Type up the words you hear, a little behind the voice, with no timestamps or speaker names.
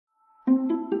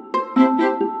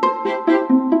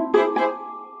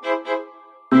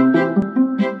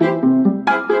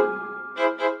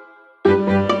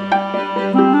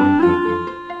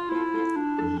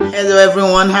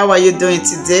everyone, how are you doing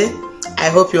today? I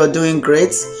hope you're doing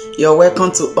great. You're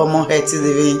welcome to Omo Healthy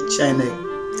Living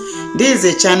channel. This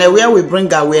is a channel where we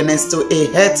bring awareness to a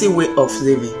healthy way of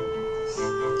living.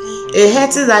 A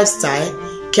healthy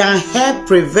lifestyle can help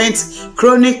prevent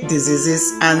chronic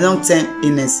diseases and long-term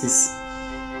illnesses.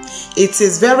 It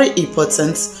is very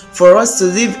important for us to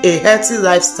live a healthy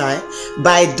lifestyle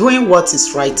by doing what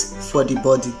is right for the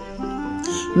body.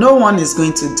 No one is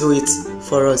going to do it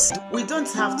for us. We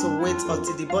don't have to wait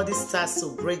until the body starts to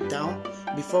break down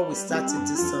before we start to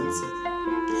do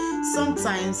something.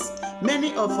 Sometimes,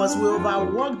 many of us will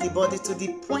overwork the body to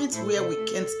the point where we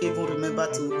can't even remember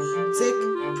to take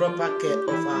proper care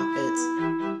of our health.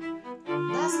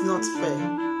 That's not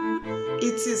fair.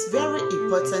 It is very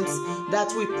important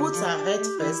that we put our health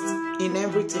first in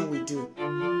everything we do.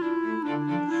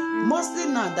 Mostly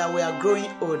now that we are growing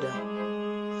older,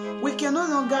 we can no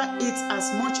longer eat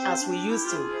as much as we used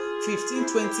to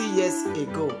 15-20 years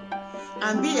ago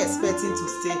and be expecting to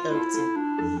stay healthy.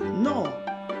 No.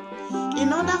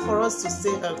 In order for us to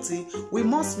stay healthy, we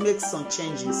must make some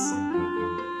changes.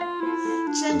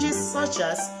 Changes such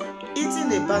as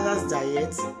eating a balanced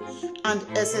diet and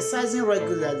exercising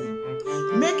regularly.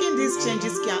 Making these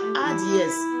changes can add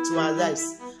years to our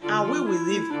lives and we will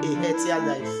live a healthier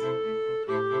life.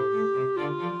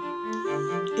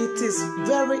 It is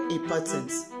very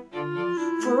important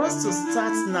for us to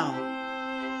start now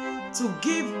to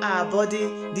give our body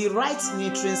the right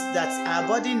nutrients that our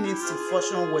body needs to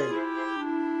function well.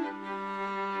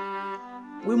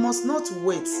 We must not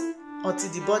wait until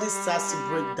the body starts to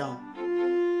break down.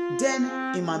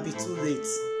 Then it might be too late.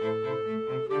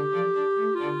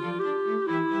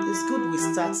 It's good we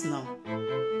start now.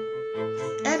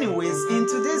 Anyways, in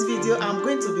today's video, I'm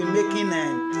going to be making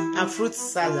a fruit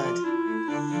salad.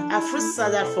 A fruit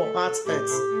salad for heart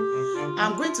health.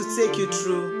 I'm going to take you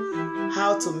through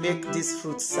how to make this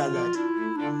fruit salad.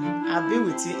 I'll be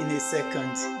with you in a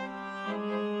second.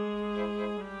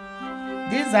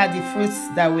 These are the fruits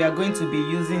that we are going to be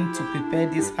using to prepare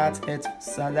this heart health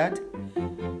salad.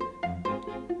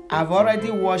 I've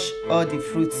already washed all the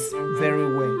fruits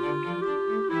very well.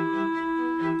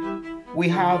 We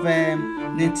have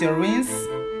nectarines,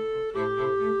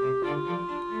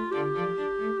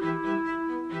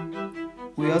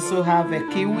 we also have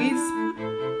kiwis.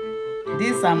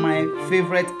 These are my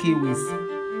favorite kiwis,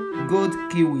 gold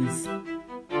kiwis.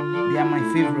 They are my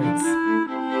favorites.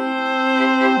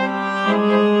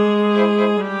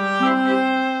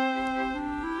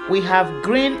 We have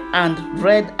green and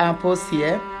red apples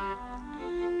here.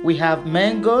 We have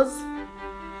mangoes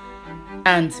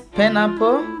and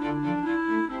pineapple.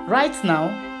 Right now,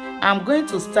 I'm going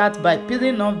to start by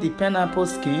peeling off the pineapple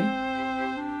skin,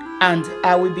 and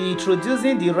I will be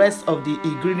introducing the rest of the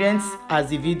ingredients as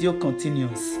the video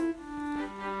continues.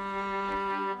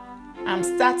 I'm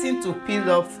starting to peel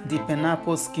off the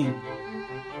pineapple skin.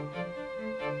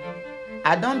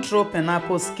 I don't throw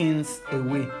pineapple skins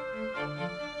away.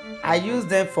 I use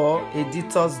them for a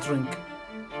detox drink.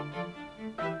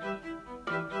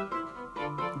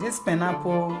 This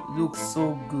pineapple looks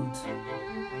so good.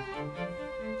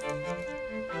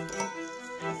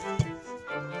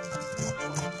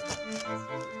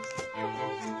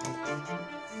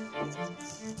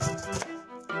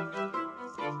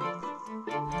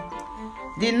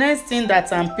 The next thing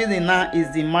that I'm peeling now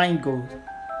is the mango.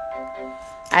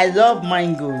 I love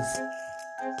mangoes.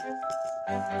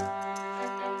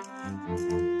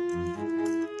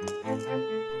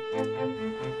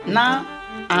 Now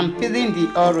I'm peeling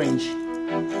the orange.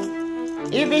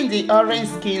 Even the orange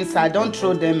skins, I don't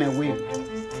throw them away.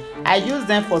 I use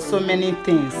them for so many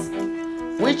things,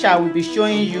 which I will be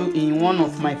showing you in one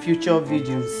of my future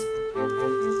videos.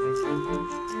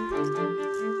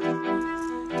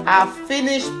 I've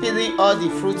finished peeling all the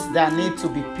fruits that need to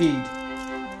be peeled.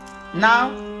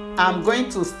 Now I'm going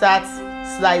to start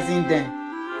slicing them.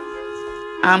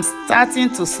 I'm starting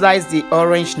to slice the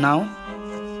orange now.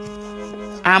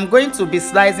 I'm going to be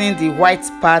slicing the white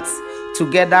parts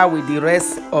together with the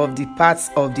rest of the parts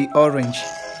of the orange,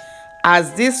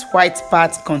 as this white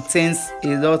part contains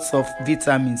a lot of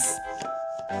vitamins.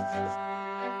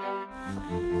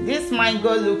 This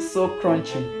mango looks so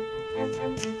crunchy.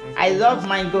 I love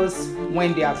mangoes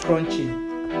when they are crunchy.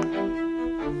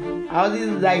 I only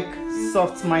like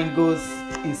soft mangoes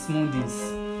in smoothies.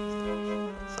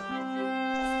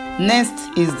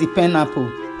 Next is the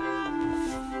pineapple.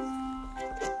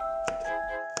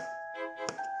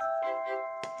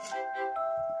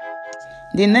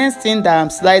 The next thing that I'm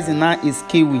slicing now is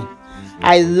kiwi.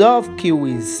 I love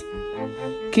kiwis.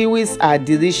 Kiwis are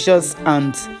delicious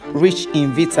and rich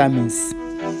in vitamins.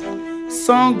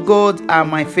 Sun Gold are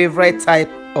my favorite type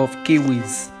of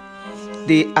kiwis.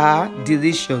 They are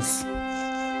delicious.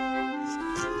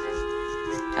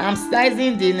 I'm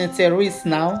slicing the Netteris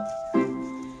now.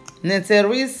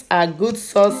 Netteris are good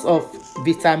source of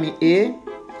vitamin A,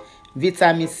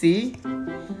 vitamin C,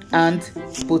 and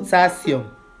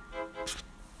potassium.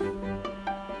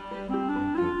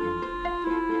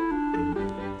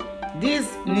 These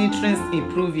nutrients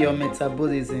improve your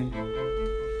metabolism.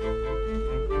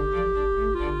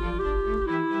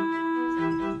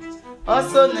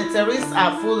 Also, Netteris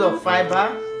are full of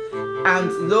fiber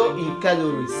and low in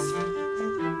calories.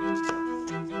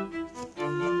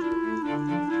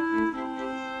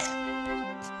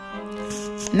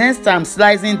 Next, I'm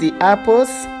slicing the apples.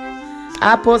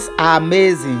 Apples are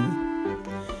amazing.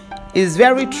 It's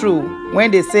very true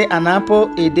when they say an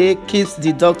apple a day keeps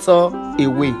the doctor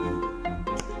away.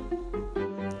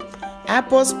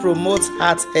 Apples promote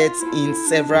heart health in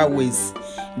several ways.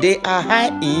 They are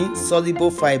high in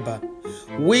soluble fiber,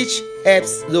 which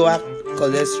helps lower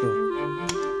cholesterol.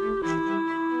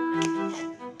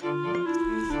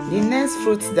 The next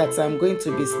fruit that I'm going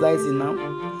to be slicing now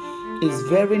is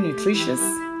very nutritious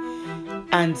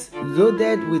and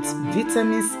loaded with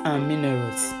vitamins and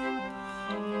minerals,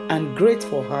 and great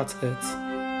for heart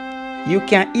health. You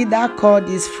can either call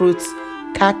these fruits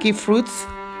kaki fruits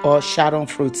or Sharon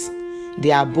fruits.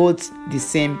 They are both the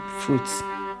same fruits.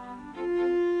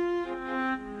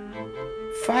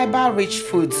 Fiber-rich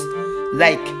foods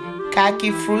like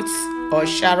kaki fruits or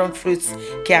Sharon fruits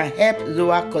can help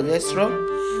lower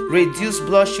cholesterol, reduce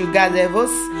blood sugar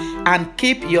levels, and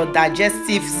keep your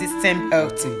digestive system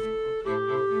healthy.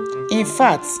 In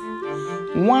fact,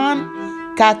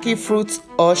 one kaki fruit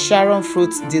or Sharon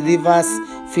fruit delivers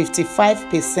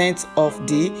 55% of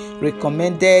the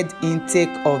recommended intake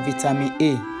of vitamin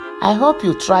A. I hope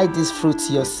you try this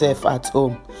fruit yourself at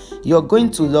home. You're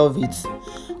going to love it.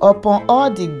 Upon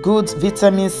all the good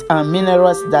vitamins and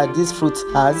minerals that this fruit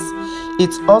has,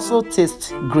 it also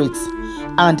tastes great,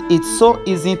 and it's so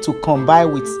easy to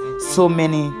combine with so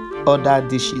many other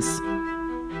dishes.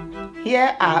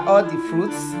 Here are all the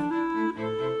fruits.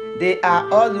 They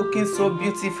are all looking so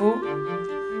beautiful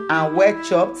and well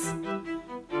chopped,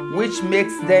 which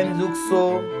makes them look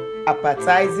so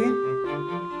appetizing.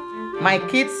 My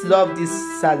kids love this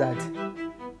salad.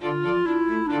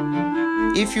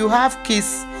 If you have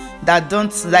kids that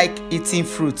don't like eating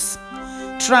fruits,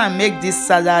 try and make this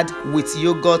salad with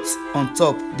yogurt on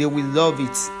top. They will love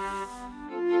it.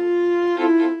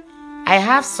 I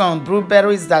have some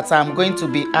blueberries that I'm going to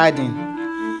be adding.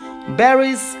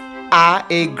 Berries are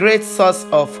a great source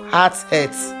of heart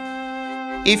health.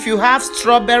 If you have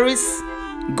strawberries,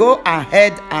 go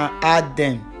ahead and add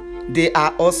them. They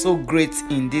are also great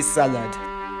in this salad.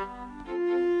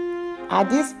 At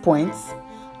this point,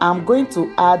 I'm going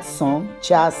to add some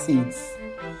chia seeds.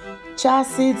 Chia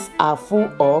seeds are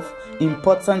full of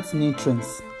important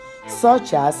nutrients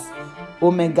such as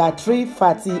omega-3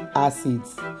 fatty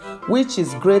acids, which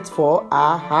is great for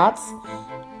our hearts,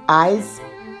 eyes,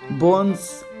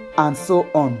 bones, and so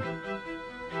on.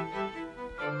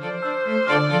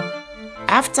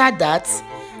 After that,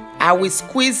 I will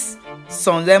squeeze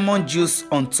some lemon juice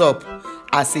on top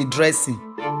as a dressing.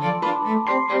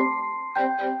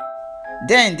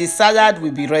 Then the salad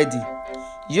will be ready.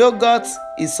 Yogurt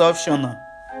is optional.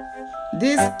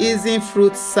 This easy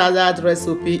fruit salad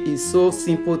recipe is so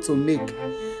simple to make,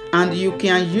 and you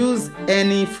can use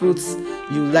any fruits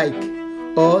you like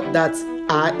or that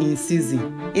are in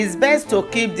season. It's best to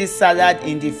keep this salad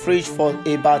in the fridge for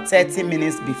about 30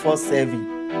 minutes before serving.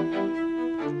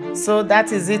 So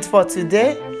that is it for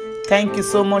today. Thank you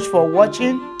so much for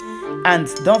watching, and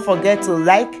don't forget to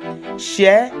like,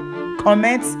 share,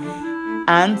 comment,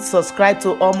 and subscribe to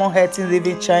Omo Healthy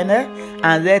Living channel,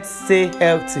 and let's stay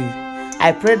healthy.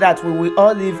 I pray that we will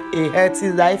all live a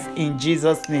healthy life in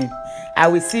Jesus' name. I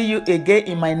will see you again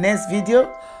in my next video.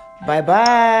 Bye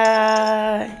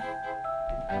bye.